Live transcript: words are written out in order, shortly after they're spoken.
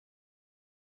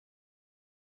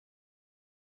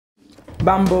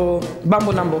Bambo Nambo.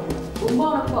 Bumbo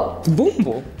Nambo.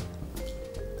 Bumbo?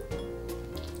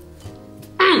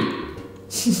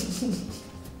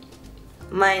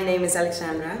 My name is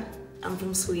Alexandra. I'm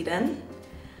from Sweden.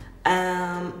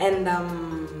 And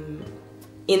I'm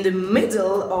in the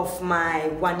middle of my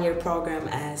one-year program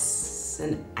as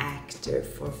an actor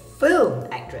for film.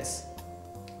 Actress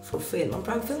for film on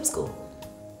Prague Film School.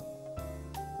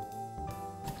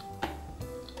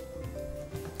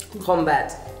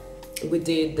 Combat. We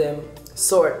did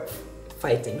sword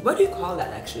fighting. What do you call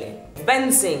that actually?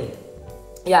 Fencing.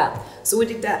 Yeah, so we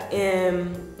did that.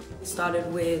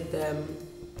 Started with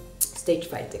stage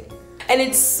fighting. And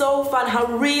it's so fun how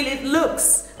real it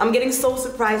looks. I'm getting so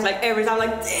surprised like every time,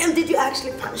 like, damn, did you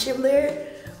actually punch him there?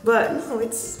 But no,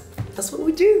 that's what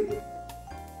we do.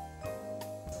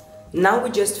 Now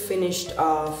we just finished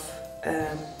off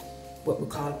what we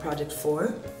call Project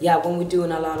 4. Yeah, when we're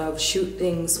doing a lot of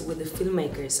shootings with the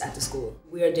filmmakers at the school.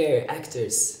 We are their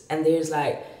actors, and there's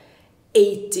like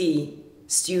 80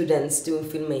 students doing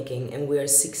filmmaking, and we are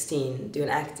 16 doing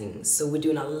acting. So we're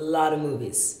doing a lot of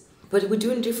movies. But we're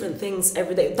doing different things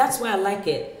every day. That's why I like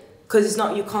it. Because it's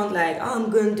not, you can't like, oh, I'm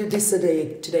going to do this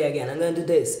today again, I'm going to do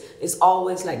this. It's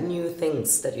always like new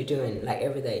things that you're doing, like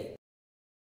every day.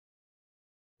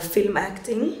 Film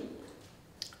acting.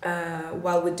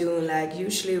 While we're doing like,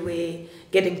 usually we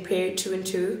getting paired 2 and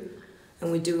 2,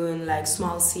 and we're doing like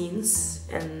small scenes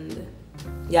and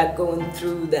yeah, going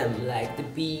through them, like the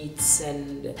beats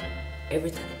and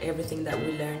everything that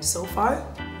we learned so far.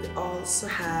 We also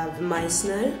have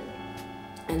Meissner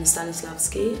and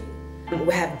Stanislavski.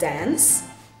 We have dance.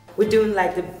 We're doing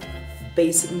like the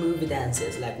basic movie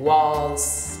dances like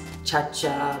waltz,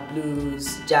 cha-cha,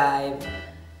 blues, jive,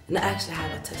 and I actually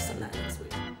have a test on that next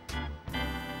week.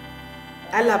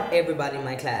 I love everybody in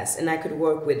my class, and I could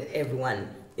work with everyone.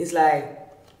 It's like,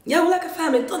 yeah, we're like a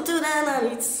family, don't do that.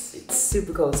 It's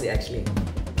super cozy, actually.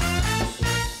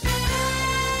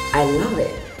 I love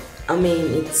it. I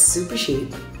mean, it's super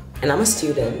cheap, and I'm a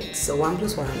student, so 1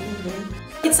 + 1.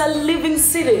 It's a living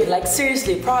city, like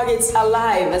seriously, Prague is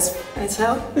alive as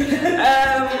hell.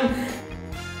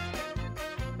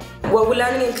 What we're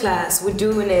learning in class, we're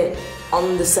doing it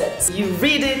on the sets. You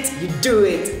read it, you do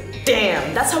it.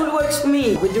 Damn, that's how it works for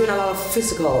me. We're doing a lot of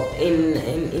physical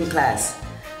in class.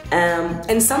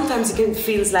 And sometimes it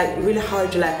feels like really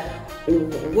hard to like,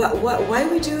 why are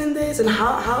we doing this and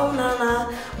how,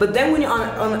 nah. But then when you're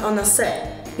on a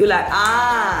set, you're like,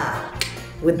 ah,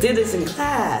 we did this in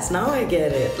class, now I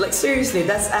get it. Like seriously,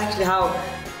 that's actually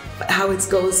how it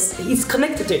goes. It's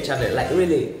connected to each other, like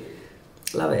really,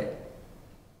 love it.